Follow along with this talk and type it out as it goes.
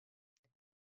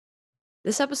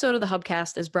This episode of the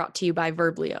Hubcast is brought to you by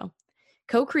Verblio.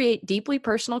 Co-create deeply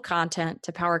personal content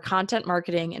to power content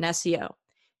marketing and SEO.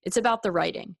 It's about the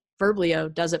writing.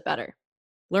 Verblio does it better.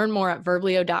 Learn more at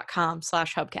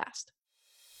verblio.com/hubcast.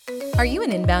 Are you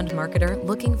an inbound marketer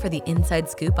looking for the inside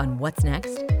scoop on what's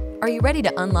next? Are you ready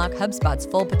to unlock HubSpot's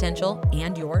full potential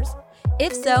and yours?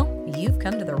 If so, you've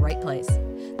come to the right place.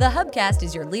 The Hubcast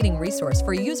is your leading resource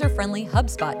for user-friendly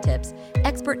HubSpot tips,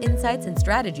 expert insights and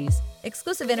strategies,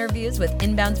 exclusive interviews with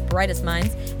inbound's brightest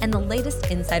minds, and the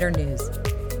latest insider news.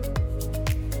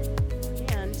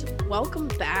 And welcome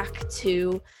back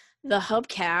to the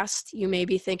Hubcast. You may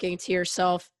be thinking to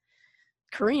yourself,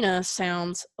 Karina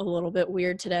sounds a little bit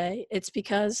weird today. It's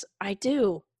because I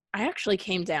actually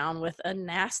came down with a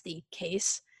nasty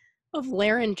case of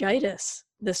laryngitis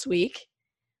this week.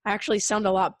 I actually sound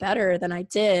a lot better than I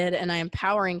did, and I am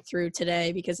powering through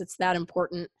today because it's that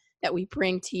important that we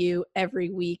bring to you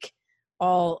every week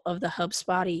all of the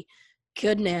HubSpotty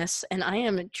goodness. And I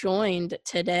am joined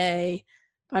today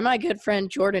by my good friend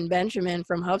Jordan Benjamin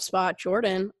from HubSpot.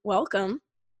 Jordan, welcome.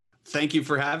 Thank you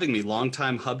for having me.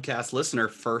 Longtime Hubcast listener,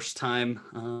 first time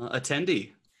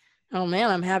attendee. Oh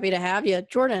man, I'm happy to have you.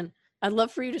 Jordan, I'd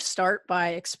love for you to start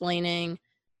by explaining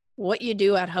what you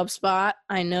do at HubSpot.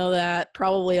 I know that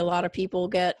probably a lot of people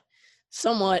get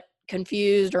somewhat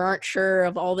confused or aren't sure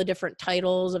of all the different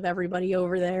titles of everybody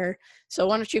over there. So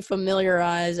why don't you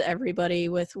familiarize everybody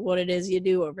with what it is you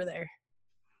do over there?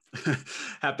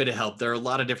 Happy to help. There are a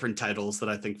lot of different titles that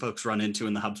I think folks run into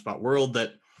in the HubSpot world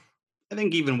that I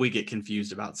think even we get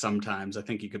confused about sometimes. I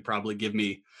think you could probably give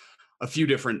me a few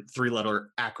different three-letter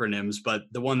acronyms, but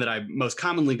the one that I most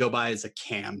commonly go by is a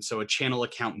CAM, so a Channel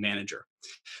Account Manager.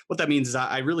 What that means is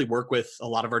I really work with a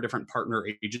lot of our different partner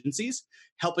agencies,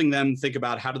 helping them think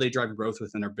about how do they drive growth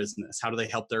within their business? How do they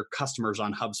help their customers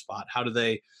on HubSpot? How do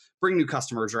they bring new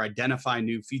customers or identify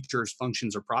new features,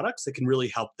 functions, or products that can really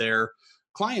help their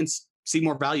clients see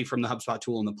more value from the HubSpot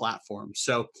tool and the platform?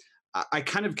 So I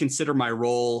kind of consider my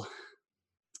role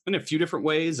in a few different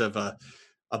ways of a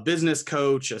business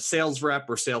coach, a sales rep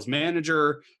or sales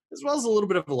manager, as well as a little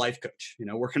bit of a life coach. You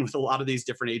know, working with a lot of these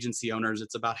different agency owners,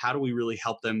 it's about how do we really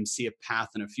help them see a path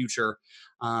and a future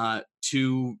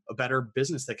to a better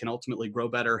business that can ultimately grow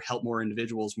better, help more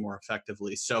individuals more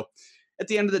effectively. So at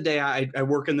the end of the day, I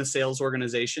work in the sales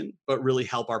organization, but really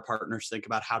help our partners think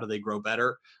about how do they grow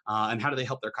better and how do they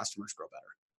help their customers grow better.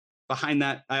 Behind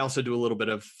that, I also do a little bit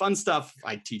of fun stuff.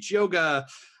 I teach yoga.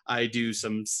 I do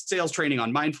some sales training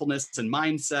on mindfulness and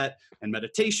mindset and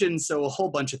meditation. So a whole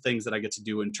bunch of things that I get to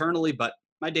do internally, but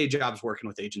my day job is working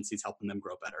with agencies, helping them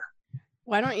grow better.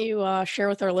 Why don't you share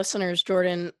with our listeners,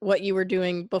 Jordan, what you were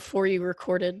doing before you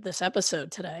recorded this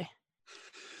episode today?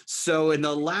 So in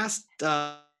the last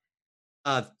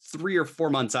 3 or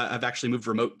 4 months, I've actually moved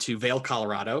remote to Vail,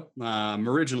 Colorado. I'm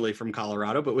originally from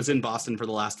Colorado, but was in Boston for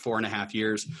the last 4.5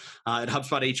 years at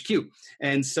HubSpot HQ.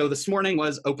 And so this morning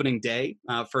was opening day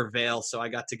for Vail. So I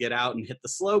got to get out and hit the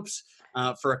slopes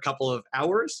for a couple of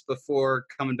hours before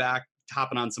coming back,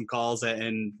 hopping on some calls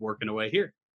and working away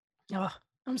here. Oh,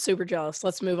 I'm super jealous.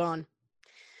 Let's move on.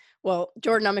 Well,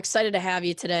 Jordan, I'm excited to have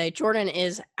you today. Jordan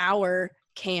is our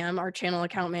CAM, our channel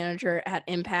account manager at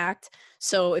Impact.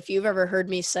 So if you've ever heard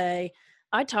me say,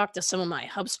 I talked to some of my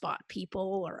HubSpot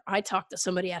people, or I talked to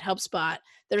somebody at HubSpot,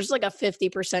 there's like a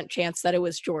 50% chance that it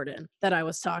was Jordan that I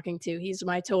was talking to. He's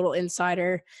my total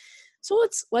insider. So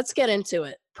let's get into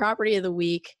it. Property of the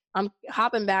week. I'm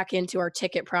hopping back into our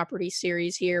ticket property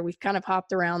series here. We've kind of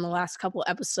hopped around the last couple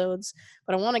episodes,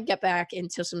 but I want to get back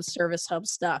into some Service Hub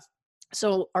stuff.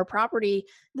 So our property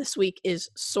this week is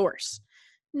Source.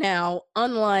 Now,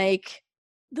 unlike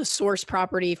the source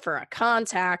property for a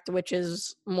contact, which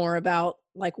is more about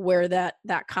like where that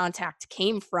contact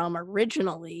came from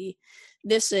originally,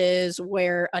 this is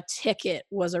where a ticket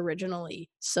was originally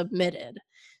submitted.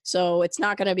 So it's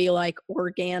not going to be like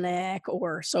organic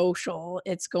or social.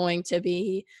 It's going to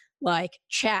be like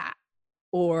chat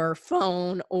or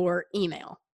phone or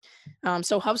email.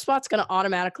 So HubSpot's going to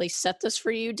automatically set this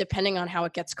for you depending on how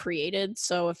it gets created.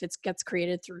 So if it gets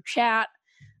created through chat,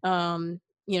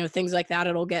 things like that,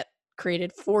 it'll get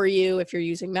created for you if you're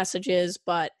using messages.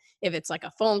 But if it's like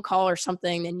a phone call or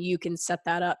something, then you can set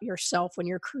that up yourself when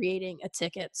you're creating a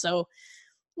ticket. So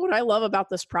what I love about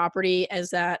this property is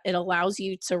that it allows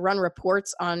you to run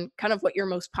reports on kind of what your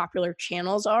most popular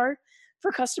channels are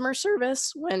for customer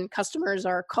service when customers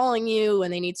are calling you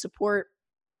and they need support,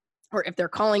 or if they're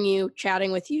calling you,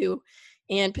 chatting with you,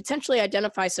 and potentially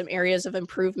identify some areas of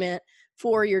improvement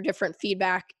for your different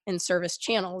feedback and service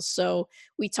channels. So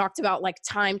we talked about like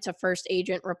time to first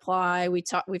agent reply. We've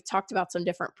talked about some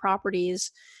different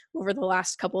properties over the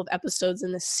last couple of episodes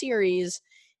in this series.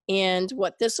 And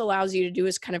what this allows you to do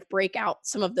is kind of break out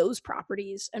some of those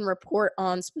properties and report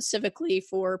on specifically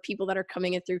for people that are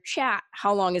coming in through chat.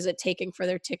 How long is it taking for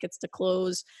their tickets to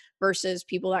close versus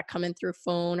people that come in through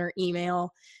phone or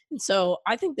email? And so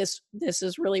I think this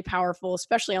is really powerful,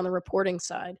 especially on the reporting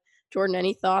side. Jordan,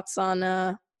 any thoughts on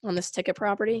this ticket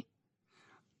property?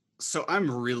 So I'm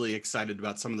really excited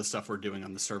about some of the stuff we're doing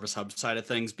on the Service Hub side of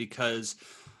things because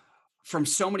from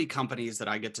so many companies that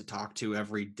I get to talk to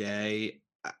every day,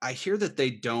 I hear that they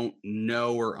don't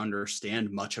know or understand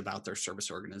much about their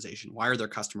service organization. Why are their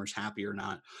customers happy or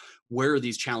not? Where are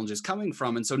these challenges coming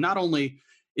from? And so not only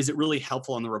is it really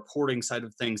helpful on the reporting side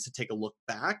of things to take a look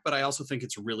back, but I also think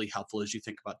it's really helpful as you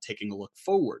think about taking a look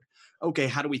forward. Okay,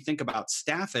 how do we think about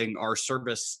staffing our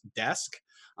service desk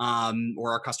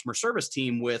or our customer service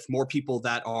team with more people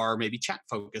that are maybe chat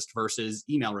focused versus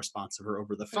email responsive or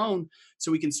over the phone,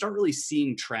 so we can start really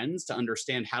seeing trends to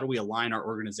understand how do we align our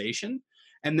organization,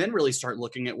 and then really start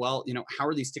looking at, well, how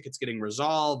are these tickets getting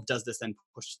resolved? Does this then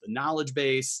push to the knowledge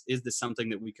base? Is this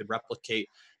something that we could replicate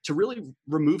to really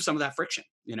remove some of that friction,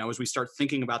 as we start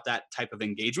thinking about that type of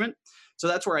engagement? So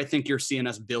that's where I think you're seeing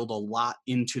us build a lot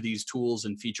into these tools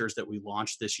and features that we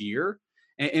launched this year,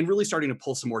 and really starting to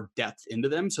pull some more depth into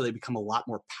them so they become a lot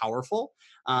more powerful.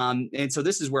 And so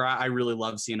this is where I really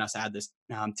love seeing us add this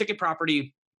ticket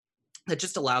property that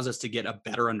just allows us to get a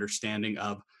better understanding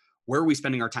of where are we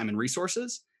spending our time and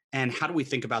resources, and how do we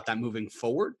think about that moving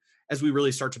forward as we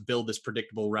really start to build this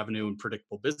predictable revenue and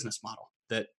predictable business model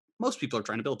that most people are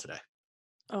trying to build today.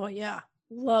 Oh yeah,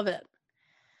 love it.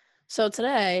 So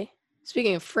today,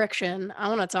 speaking of friction, I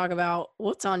want to talk about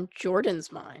what's on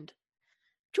Jordan's mind.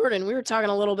 Jordan, we were talking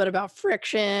a little bit about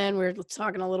friction. We were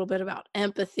talking a little bit about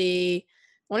empathy.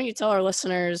 Why don't you tell our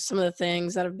listeners some of the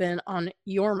things that have been on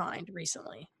your mind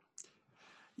recently?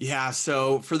 Yeah.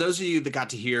 So for those of you that got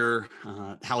to hear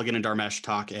Halligan and Dharmesh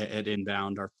talk at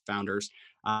Inbound, our founders,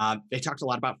 they talked a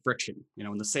lot about friction,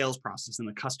 in the sales process and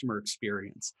the customer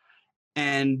experience.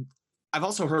 And I've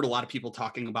also heard a lot of people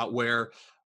talking about where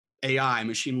AI,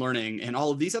 machine learning, and all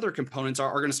of these other components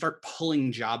are going to start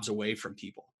pulling jobs away from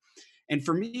people. And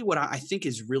for me, what I think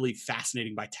is really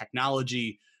fascinating by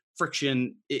technology,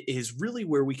 friction is really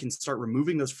where we can start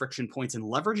removing those friction points and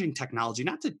leveraging technology,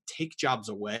 not to take jobs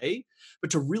away, but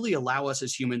to really allow us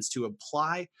as humans to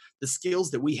apply the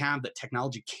skills that we have that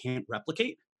technology can't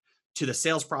replicate to the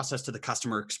sales process, to the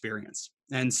customer experience.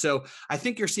 And so I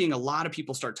think you're seeing a lot of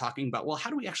people start talking about, well, how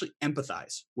do we actually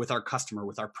empathize with our customer,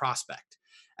 with our prospect?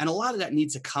 And a lot of that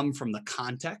needs to come from the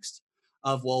context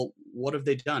of, well, what have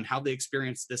they done? How have they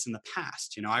experienced this in the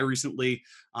past? I recently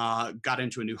got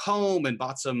into a new home and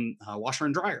bought some washer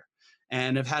and dryer,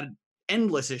 and have had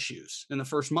endless issues in the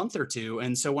first month or two.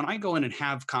 And so when I go in and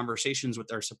have conversations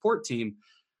with our support team,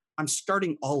 I'm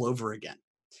starting all over again.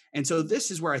 And so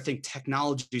this is where I think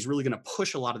technology is really going to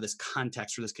push a lot of this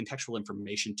context or this contextual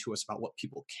information to us about what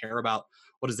people care about,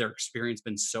 what has their experience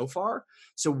been so far,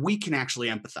 so we can actually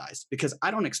empathize. Because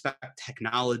I don't expect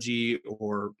technology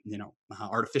or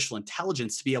artificial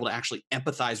intelligence to be able to actually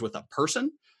empathize with a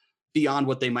person beyond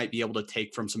what they might be able to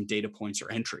take from some data points or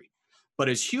entry. But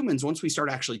as humans, once we start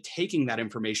actually taking that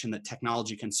information that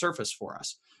technology can surface for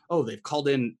us, oh, they've called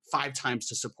in 5 times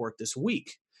to support this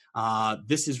week.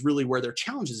 This is really where their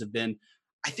challenges have been.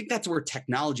 I think that's where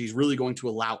technology is really going to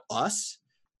allow us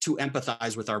to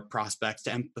empathize with our prospects,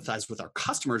 to empathize with our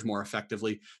customers more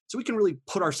effectively, so we can really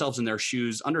put ourselves in their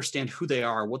shoes, understand who they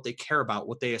are, what they care about,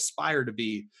 what they aspire to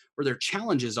be, where their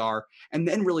challenges are, and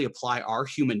then really apply our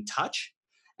human touch.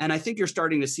 And I think you're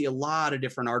starting to see a lot of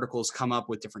different articles come up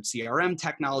with different CRM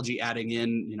technology, adding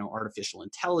in, artificial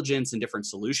intelligence and different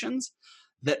solutions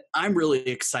that I'm really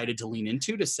excited to lean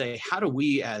into, to say, how do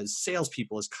we as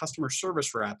salespeople, as customer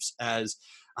service reps, as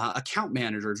account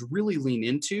managers really lean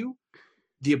into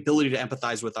the ability to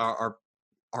empathize with our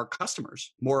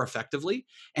customers more effectively,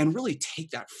 and really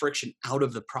take that friction out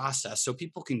of the process so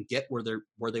people can get where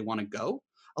they want to go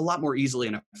a lot more easily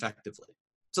and effectively.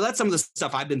 So that's some of the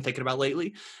stuff I've been thinking about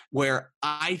lately, where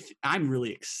I'm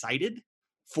really excited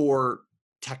for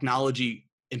technology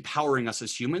empowering us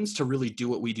as humans to really do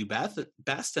what we do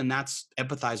best, and that's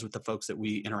empathize with the folks that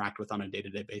we interact with on a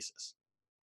day-to-day basis.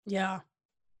 Yeah,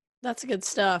 that's good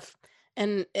stuff.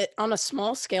 And on a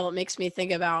small scale, it makes me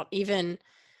think about even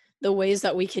the ways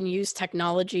that we can use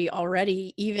technology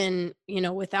already, even,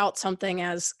 without something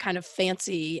as kind of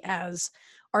fancy as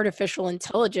artificial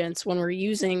intelligence. When we're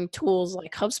using tools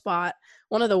like HubSpot,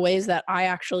 one of the ways that I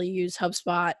actually use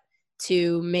HubSpot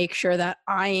to make sure that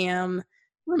I am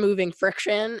removing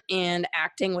friction and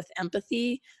acting with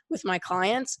empathy with my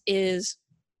clients is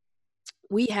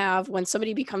when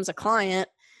somebody becomes a client,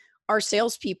 our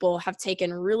salespeople have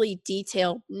taken really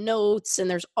detailed notes, and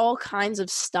there's all kinds of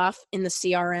stuff in the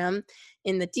CRM,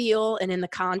 in the deal, and in the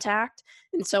contact.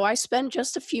 And so I spend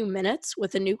just a few minutes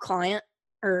with a new client,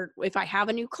 or if I have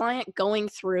a new client, going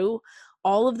through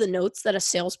all of the notes that a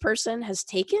salesperson has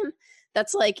taken.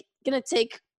 That's like going to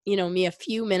take, me a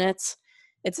few minutes.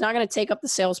 It's not going to take up the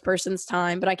salesperson's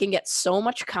time, but I can get so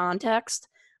much context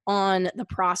on the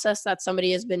process that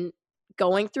somebody has been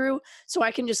going through. So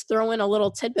I can just throw in a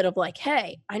little tidbit of like,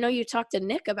 hey, I know you talked to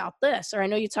Nick about this, or I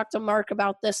know you talked to Mark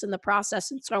about this in the process.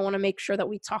 And so I want to make sure that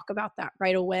we talk about that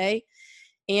right away.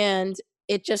 And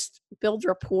it just builds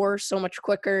rapport so much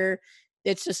quicker.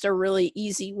 It's just a really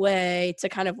easy way to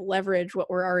kind of leverage what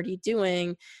we're already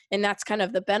doing. And that's kind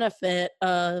of the benefit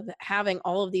of having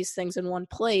all of these things in one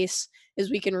place,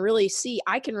 is I can really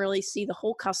see the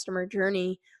whole customer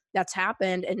journey that's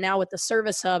happened. And now with the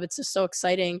service hub, it's just so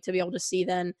exciting to be able to see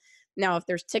then now if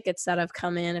there's tickets that have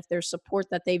come in, if there's support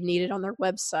that they've needed on their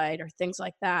website or things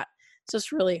like that. It's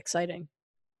just really exciting.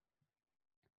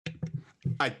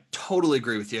 I totally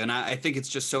agree with you. And I think it's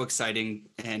just so exciting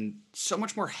and so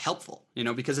much more helpful,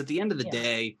 because at the end of the Yeah.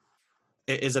 day,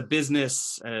 as a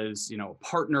business, as, a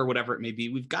partner, whatever it may be,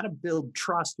 we've got to build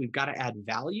trust. We've got to add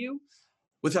value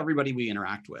with everybody we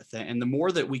interact with. And the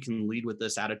more that we can lead with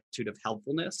this attitude of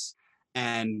helpfulness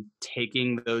and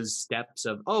taking those steps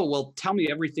of, oh, well, tell me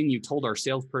everything you told our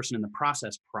salesperson in the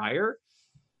process prior,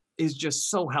 is just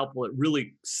so helpful at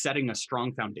really setting a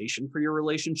strong foundation for your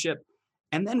relationship.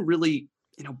 And then really,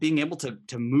 being able to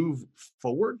move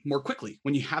forward more quickly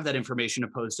when you have that information,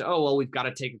 opposed to, oh, well, we've got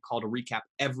to take a call to recap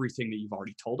everything that you've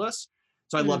already told us.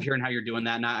 So I love Mm. hearing how you're doing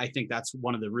that. And I think that's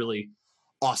one of the really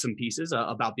awesome pieces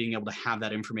about being able to have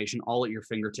that information all at your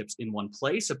fingertips in one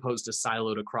place, opposed to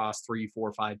siloed across 3,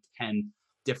 4, 5, 10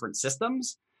 different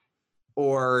systems,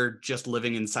 or just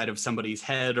living inside of somebody's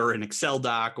head or an Excel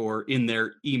doc or in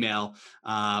their email,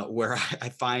 where I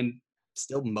find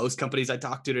still most companies I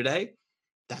talk to today,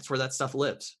 that's where that stuff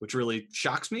lives, which really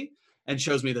shocks me and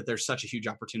shows me that there's such a huge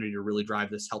opportunity to really drive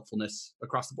this helpfulness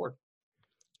across the board.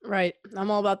 Right. I'm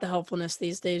all about the helpfulness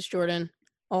these days, Jordan.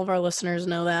 All of our listeners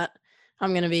know that.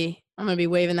 I'm going to be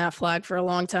waving that flag for a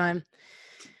long time.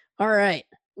 All right.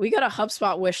 We got a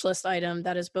HubSpot wish list item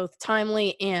that is both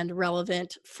timely and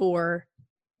relevant for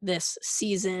this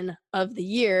season of the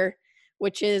year,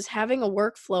 which is having a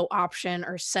workflow option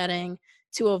or setting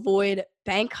to avoid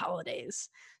bank holidays.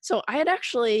 So I don't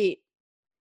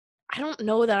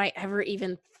know that I ever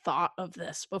even thought of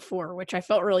this before, which I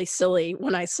felt really silly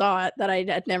when I saw it, that I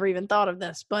had never even thought of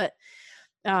this. But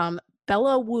um,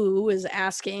 Bella Wu is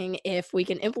asking if we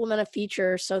can implement a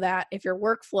feature so that if your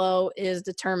workflow is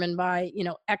determined by,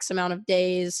 X amount of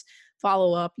days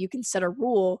follow up, you can set a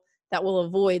rule that will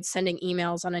avoid sending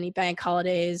emails on any bank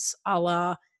holidays, a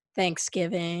la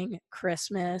Thanksgiving,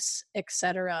 Christmas, et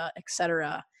cetera, et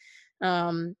cetera.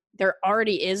 There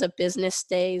already is a business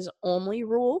days only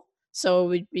rule. So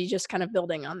we'd be just kind of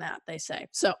building on that, they say.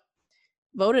 So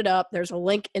vote it up. There's a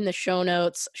link in the show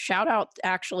notes. Shout out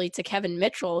actually to Kevin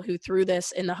Mitchell, who threw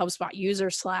this in the HubSpot user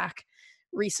Slack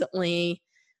recently.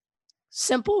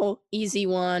 Simple, easy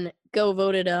one. Go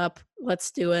vote it up.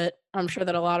 Let's do it. I'm sure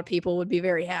that a lot of people would be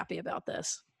very happy about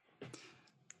this.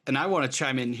 And I want to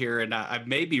chime in here, and I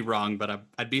may be wrong, but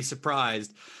I'd be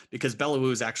surprised, because Bella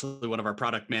Wu is actually one of our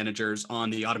product managers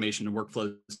on the automation and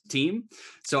workflows team.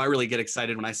 So I really get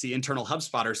excited when I see internal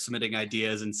HubSpotters submitting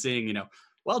ideas and seeing,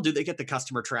 well, do they get the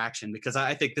customer traction? Because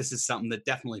I think this is something that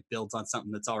definitely builds on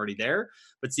something that's already there.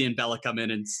 But seeing Bella come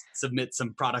in and submit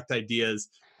some product ideas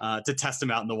to test them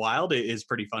out in the wild is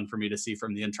pretty fun for me to see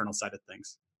from the internal side of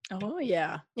things. Oh,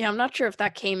 yeah. Yeah, I'm not sure if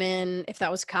that came in, if that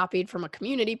was copied from a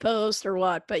community post or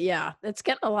what, but yeah, it's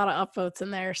getting a lot of upvotes in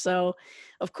there. So,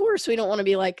 of course, we don't want to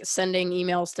be like sending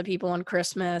emails to people on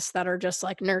Christmas that are just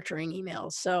like nurturing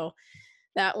emails. So,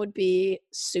 that would be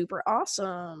super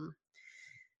awesome.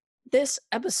 This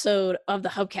episode of the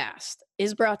Hubcast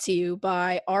is brought to you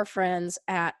by our friends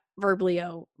at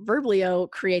Verblio.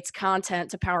 Verblio creates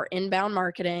content to power inbound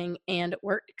marketing, and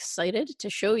we're excited to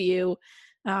show you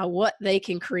what they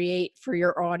can create for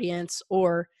your audience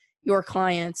or your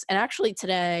clients. And actually,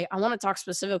 today, I want to talk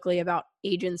specifically about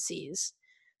agencies.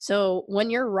 So, when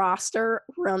your roster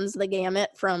runs the gamut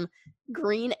from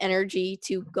green energy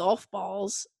to golf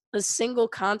balls, a single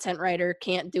content writer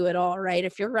can't do it all, right?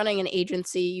 If you're running an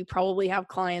agency, you probably have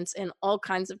clients in all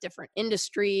kinds of different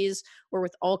industries or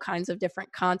with all kinds of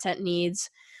different content needs.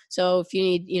 So if you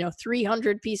need,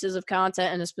 300 pieces of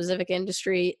content in a specific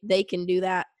industry, they can do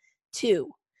that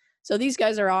too. So these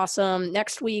guys are awesome.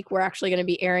 Next week, we're actually going to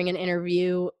be airing an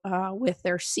interview with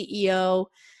their CEO.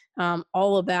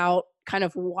 all about kind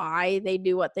of why they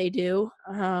do what they do,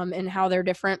 and how they're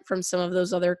different from some of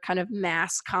those other kind of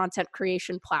mass content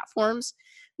creation platforms.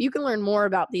 You can learn more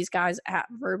about these guys at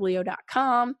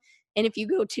verblio.com. And if you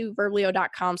go to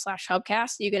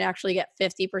verblio.com/hubcast, you can actually get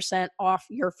 50% off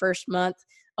your first month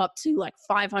up to like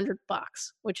 $500,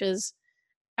 which is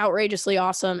outrageously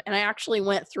awesome. And I actually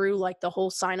went through like the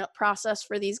whole sign up process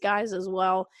for these guys as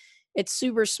well. It's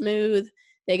super smooth.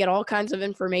 They get all kinds of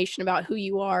information about who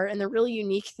you are. And the really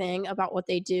unique thing about what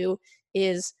they do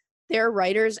is their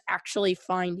writers actually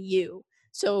find you.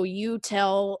 So you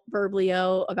tell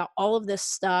Verblio about all of this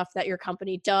stuff that your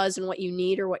company does and what you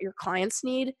need or what your clients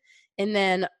need. And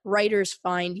then writers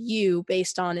find you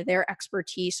based on their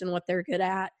expertise and what they're good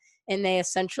at. And they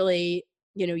essentially,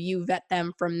 you vet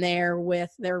them from there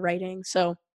with their writing.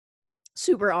 So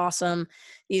super awesome.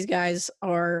 These guys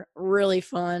are really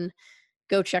fun.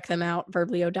 Go check them out,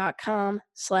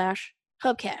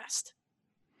 verblio.com/hubcast.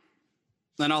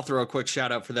 And I'll throw a quick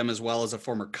shout out for them as well as a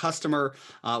former customer.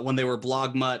 When they were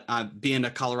BlogMutt, being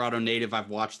a Colorado native, I've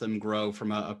watched them grow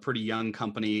from a pretty young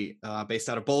company based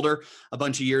out of Boulder a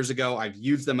bunch of years ago. I've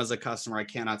used them as a customer. I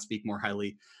cannot speak more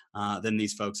highly than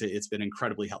these folks. It's been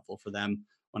incredibly helpful for them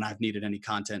when I've needed any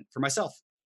content for myself.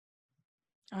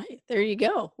 All right, there you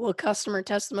go. Little customer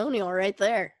testimonial right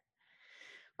there.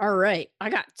 All right,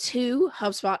 I got 2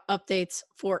 HubSpot updates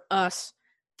for us.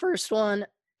 First one,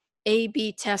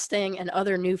 A/B testing and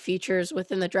other new features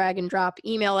within the drag and drop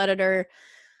email editor.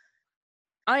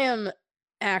 I am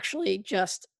actually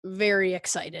just very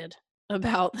excited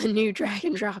about the new drag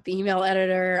and drop email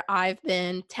editor. I've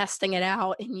been testing it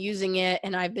out and using it,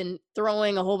 and I've been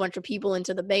throwing a whole bunch of people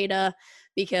into the beta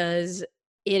because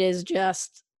it is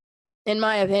just, in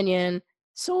my opinion,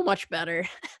 so much better.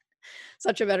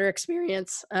 Such a better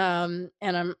experience. And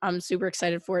I'm super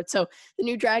excited for it. So the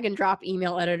new drag and drop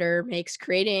email editor makes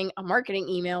creating a marketing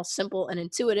email simple and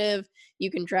intuitive.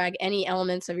 You can drag any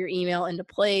elements of your email into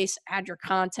place, add your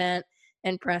content,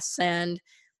 and press send.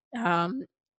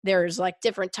 There's like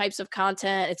different types of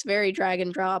content. It's very drag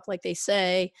and drop, like they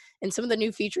say. And some of the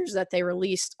new features that they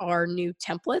released are new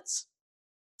templates,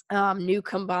 new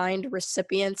combined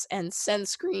recipients and send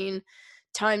screen,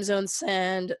 time zone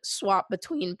send, swap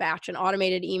between batch and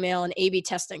automated email, and A/B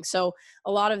testing. So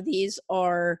a lot of these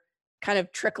are kind of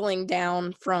trickling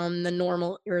down from the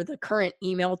normal or the current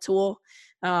email tool,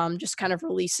 just kind of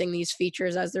releasing these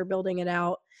features as they're building it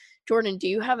out. Jordan, do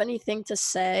you have anything to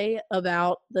say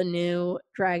about the new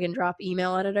drag and drop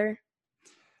email editor?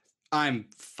 I'm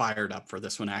fired up for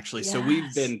this one, actually. So we've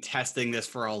Yes. been testing this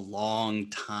for a long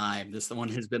time. This one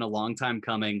has been a long time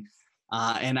coming.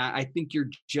 And I think you're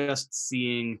just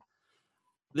seeing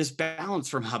this balance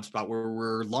from HubSpot where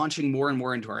we're launching more and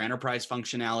more into our enterprise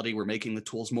functionality. We're making the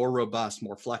tools more robust,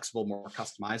 more flexible, more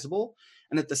customizable.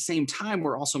 And at the same time,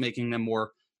 we're also making them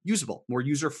more usable, more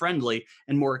user-friendly,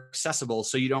 and more accessible.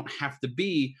 So you don't have to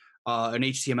be an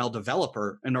HTML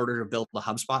developer in order to build a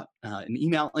HubSpot, an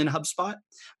email in HubSpot,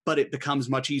 but it becomes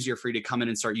much easier for you to come in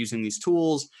and start using these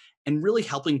tools and really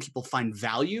helping people find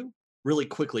value really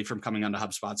quickly from coming onto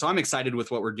HubSpot. So I'm excited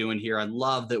with what we're doing here. I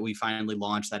love that we finally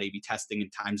launched that A/B testing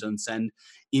and time zone send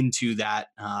into that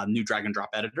new drag and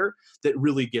drop editor that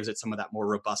really gives it some of that more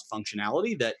robust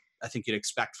functionality that I think you'd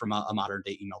expect from a modern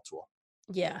day email tool.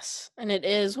 Yes. And it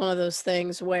is one of those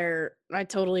things where I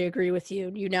totally agree with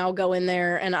you. You now go in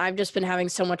there, and I've just been having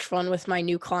so much fun with my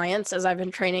new clients as I've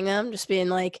been training them, just being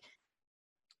like,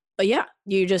 but yeah,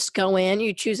 you just go in,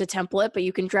 you choose a template, but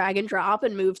you can drag and drop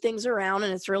and move things around,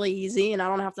 and it's really easy. And I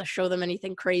don't have to show them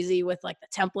anything crazy with like the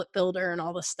template builder and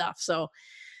all this stuff. So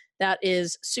that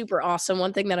is super awesome.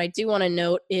 One thing that I do want to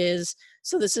note is,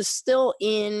 so this is still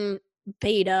in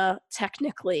beta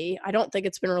technically. I don't think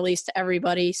it's been released to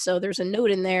everybody. So there's a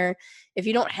note in there. If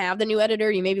you don't have the new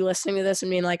editor, you may be listening to this and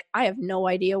being like, I have no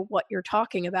idea what you're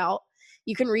talking about.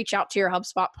 You can reach out to your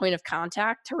HubSpot point of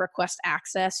contact to request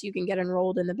access. You can get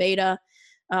enrolled in the beta.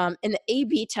 And the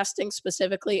A/B testing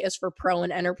specifically is for pro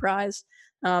and enterprise.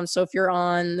 So if you're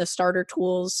on the starter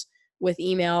tools with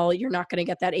email, you're not going to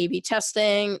get that A/B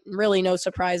testing. Really, no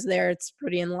surprise there. It's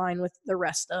pretty in line with the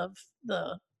rest of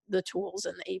the tools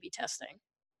and the A/B testing.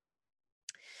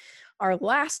 Our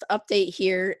last update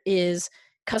here is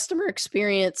customer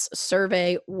experience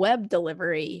survey web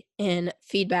delivery in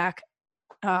feedback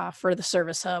for the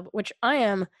Service Hub, which I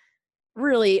am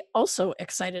really also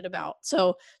excited about.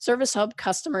 So Service Hub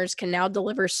customers can now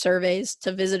deliver surveys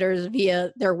to visitors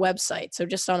via their website, so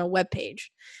just on a web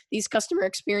page. These customer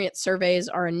experience surveys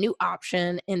are a new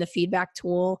option in the feedback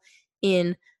tool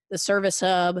in the Service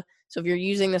Hub. So if you're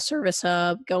using the Service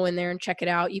Hub, go in there and check it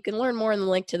out. You can learn more in the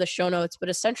link to the show notes, but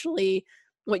essentially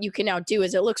what you can now do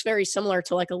is it looks very similar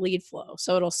to like a lead flow.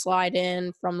 So it'll slide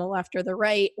in from the left or the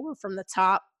right or from the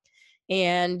top.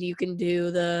 And you can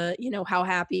do the, how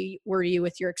happy were you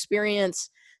with your experience?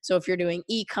 So if you're doing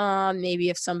e-com, maybe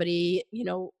if somebody,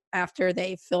 after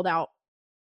they filled out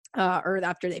or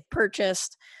after they've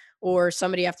purchased, or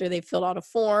somebody after they've filled out a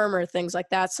form or things like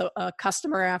that. So a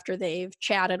customer after they've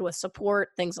chatted with support,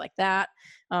 things like that.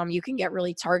 You can get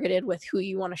really targeted with who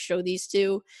you want to show these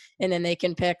to. And then they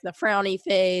can pick the frowny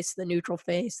face, the neutral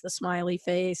face, the smiley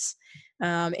face.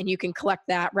 And you can collect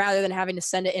that rather than having to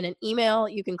send it in an email.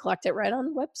 You can collect it right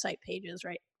on website pages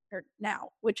right or now,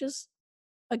 which is,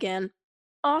 again,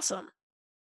 awesome.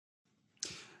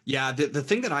 Yeah, the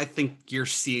thing that I think you're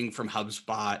seeing from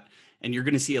HubSpot, and you're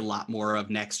going to see a lot more of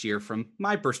next year from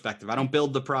my perspective, I don't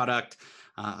build the product.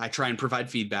 I try and provide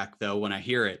feedback, though, when I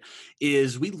hear it,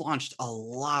 is we launched a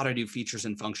lot of new features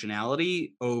and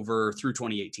functionality through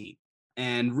 2018.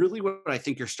 And really what I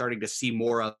think you're starting to see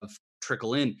more of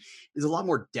trickle in is a lot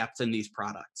more depth in these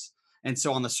products. And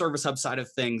so on the Service Hub side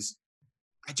of things,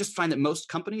 I just find that most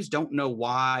companies don't know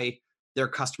why their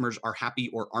customers are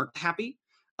happy or aren't happy,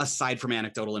 aside from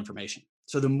anecdotal information.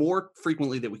 So the more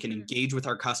frequently that we can engage with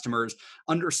our customers,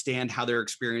 understand how their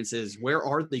experience is, where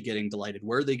are they getting delighted,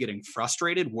 where are they getting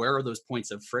frustrated, where are those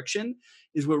points of friction,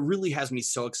 is what really has me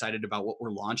so excited about what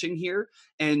we're launching here.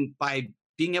 And by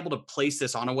being able to place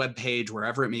this on a web page,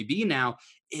 wherever it may be now,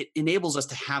 it enables us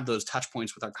to have those touch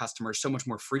points with our customers so much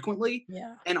more frequently,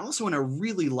 Yeah. and also in a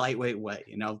really lightweight way.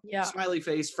 Yeah. Smiley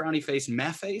face, frowny face,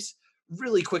 meh face,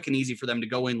 really quick and easy for them to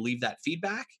go in, leave that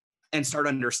feedback, and start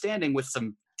understanding with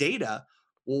some data,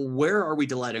 well, where are we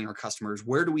delighting our customers?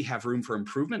 Where do we have room for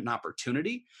improvement and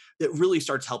opportunity that really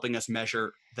starts helping us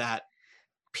measure that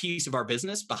piece of our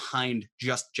business behind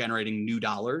just generating new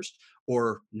dollars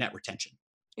or net retention?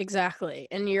 Exactly.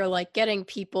 And you're like getting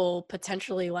people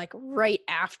potentially like right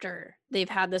after they've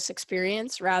had this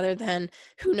experience rather than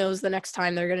who knows the next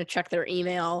time they're going to check their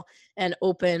email and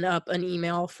open up an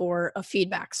email for a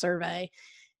feedback survey.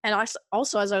 And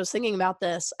also, as I was thinking about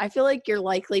this, I feel like you're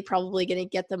likely probably going to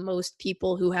get the most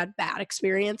people who had bad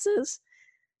experiences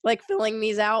like filling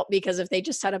these out, because if they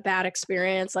just had a bad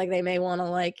experience, like they may want to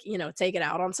like, take it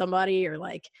out on somebody or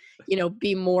like,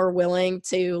 be more willing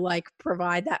to like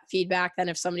provide that feedback than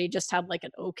if somebody just had like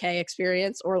an okay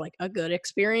experience or like a good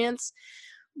experience.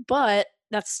 But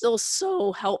that's still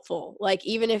so helpful. Like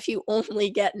even if you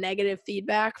only get negative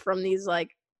feedback from these like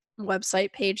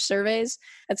website page surveys,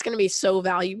 that's going to be so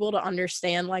valuable to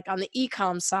understand, like on the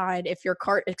e-com side, if your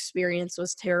cart experience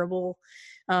was terrible,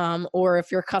 or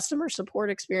if your customer support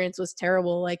experience was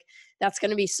terrible, like that's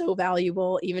going to be so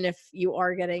valuable, even if you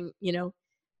are getting,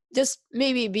 just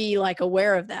maybe be like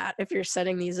aware of that if you're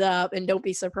setting these up, and don't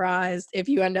be surprised if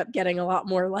you end up getting a lot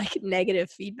more like negative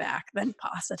feedback than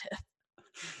positive.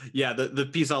 Yeah, the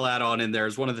piece I'll add on in there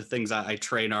is one of the things I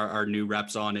train our new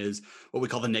reps on is what we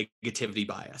call the negativity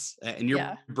bias. And your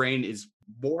Yeah. brain is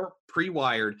more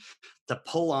pre-wired to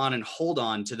pull on and hold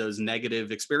on to those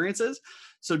negative experiences.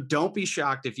 So don't be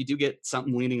shocked if you do get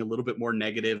something leaning a little bit more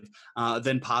negative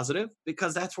than positive,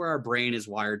 because that's where our brain is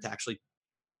wired to actually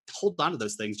hold on to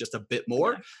those things just a bit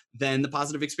more than the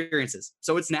positive experiences.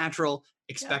 So it's natural,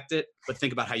 expect it, but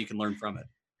think about how you can learn from it.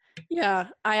 Yeah,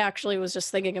 I actually was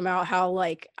just thinking about how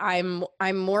like I'm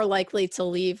more likely to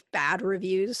leave bad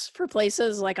reviews for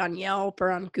places like on Yelp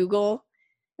or on Google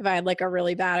if I had like a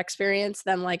really bad experience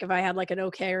than like if I had like an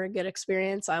okay or a good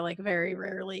experience. I like very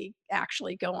rarely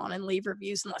actually go on and leave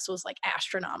reviews unless it was like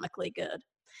astronomically good.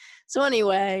 So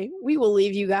anyway, we will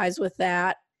leave you guys with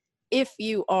that. If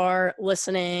you are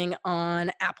listening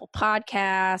on Apple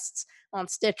Podcasts, on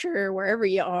Stitcher, wherever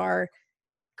you are,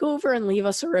 go over and leave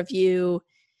us a review.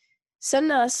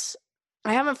 Send us,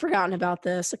 I haven't forgotten about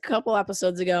this. A couple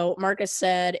episodes ago, Marcus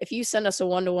said, if you send us a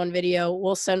one-to-one video,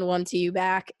 we'll send one to you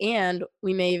back, and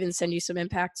we may even send you some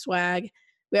Impact swag.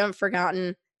 We haven't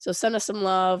forgotten. So send us some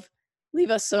love. Leave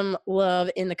us some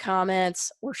love in the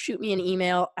comments, or shoot me an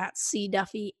email at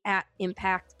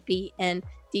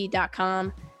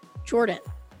cduffy@impactbnd.com. Jordan,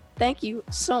 thank you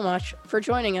so much for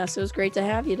joining us. It was great to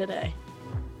have you today.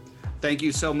 Thank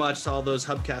you so much to all those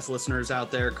Hubcast listeners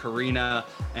out there, Karina,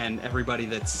 and everybody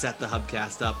that set the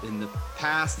Hubcast up in the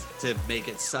past to make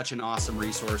it such an awesome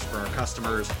resource for our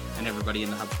customers and everybody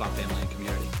in the HubSpot family and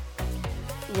community.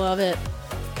 Love it.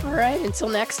 All right, until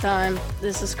next time,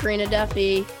 this is Karina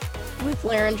Duffy with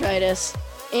laryngitis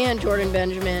and Jordan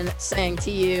Benjamin saying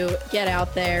to you, get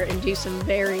out there and do some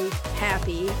very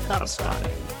happy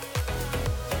HubSpotting.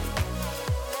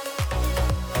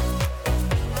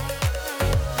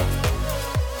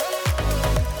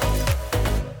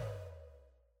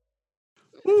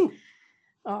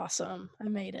 Awesome. Awesome. I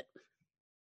made it.